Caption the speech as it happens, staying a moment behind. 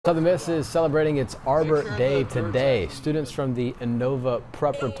Southern Miss is celebrating its Arbor Day today. Students from the Innova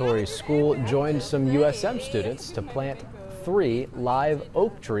Preparatory School joined some USM students to plant 3 live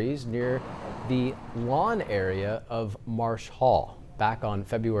oak trees near the lawn area of Marsh Hall. Back on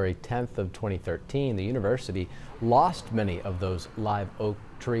February 10th of 2013, the university lost many of those live oak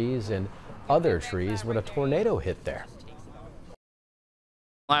trees and other trees when a tornado hit there.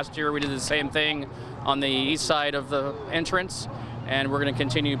 Last year we did the same thing on the east side of the entrance, and we're going to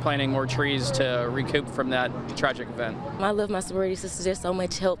continue planting more trees to recoup from that tragic event. I love my sorority sisters. There's so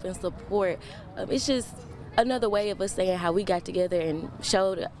much help and support. It's just another way of us saying how we got together and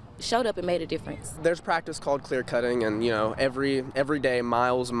showed up and made a difference. There's practice called clear cutting, and every day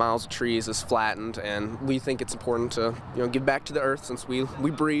miles and miles of trees is flattened, and we think it's important to give back to the earth since we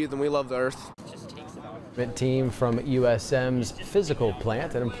breathe and we love the earth. Team from USM's physical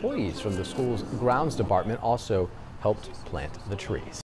plant and employees from the school's grounds department also helped plant the trees.